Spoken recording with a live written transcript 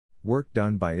Work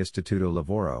done by Istituto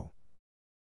Lavoro.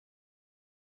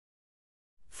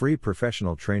 Free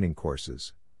professional training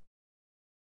courses.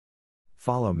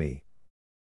 Follow me.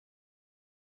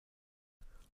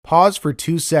 Pause for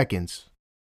 2 seconds.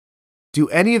 Do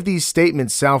any of these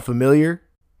statements sound familiar?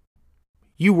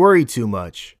 You worry too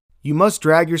much. You must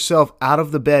drag yourself out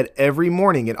of the bed every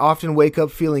morning and often wake up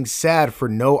feeling sad for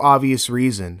no obvious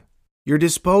reason. You're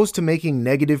disposed to making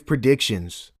negative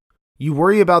predictions. You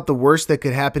worry about the worst that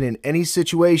could happen in any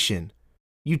situation.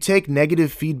 You take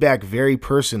negative feedback very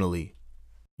personally.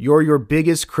 You're your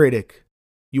biggest critic.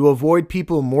 You avoid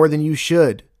people more than you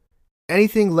should.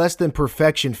 Anything less than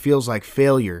perfection feels like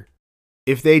failure.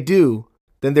 If they do,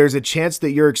 then there's a chance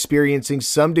that you're experiencing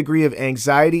some degree of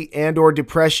anxiety and/or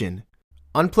depression.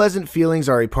 Unpleasant feelings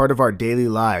are a part of our daily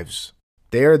lives.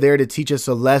 They are there to teach us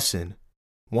a lesson.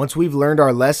 Once we've learned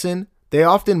our lesson, they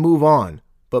often move on,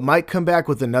 but might come back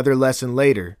with another lesson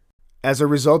later. As a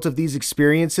result of these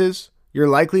experiences, you're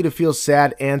likely to feel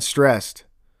sad and stressed.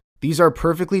 These are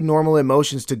perfectly normal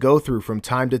emotions to go through from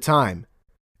time to time.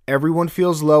 Everyone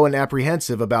feels low and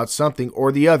apprehensive about something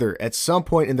or the other at some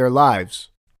point in their lives.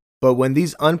 But when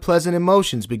these unpleasant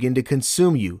emotions begin to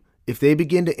consume you, if they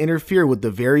begin to interfere with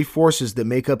the very forces that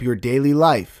make up your daily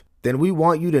life, then we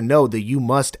want you to know that you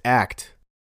must act.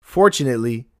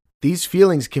 Fortunately, these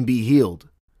feelings can be healed.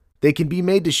 They can be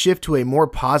made to shift to a more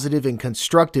positive and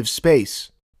constructive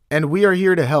space, and we are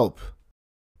here to help.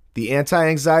 The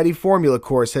Anti-Anxiety Formula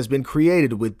course has been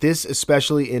created with this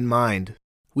especially in mind.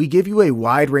 We give you a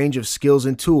wide range of skills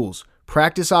and tools,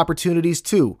 practice opportunities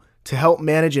too, to help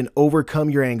manage and overcome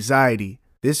your anxiety.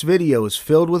 This video is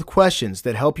filled with questions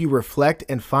that help you reflect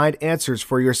and find answers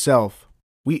for yourself.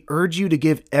 We urge you to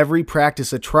give every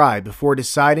practice a try before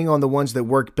deciding on the ones that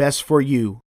work best for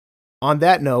you. On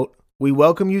that note, we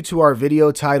welcome you to our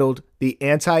video titled The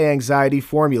Anti-Anxiety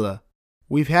Formula.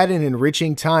 We've had an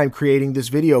enriching time creating this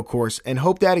video course and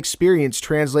hope that experience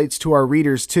translates to our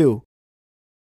readers too.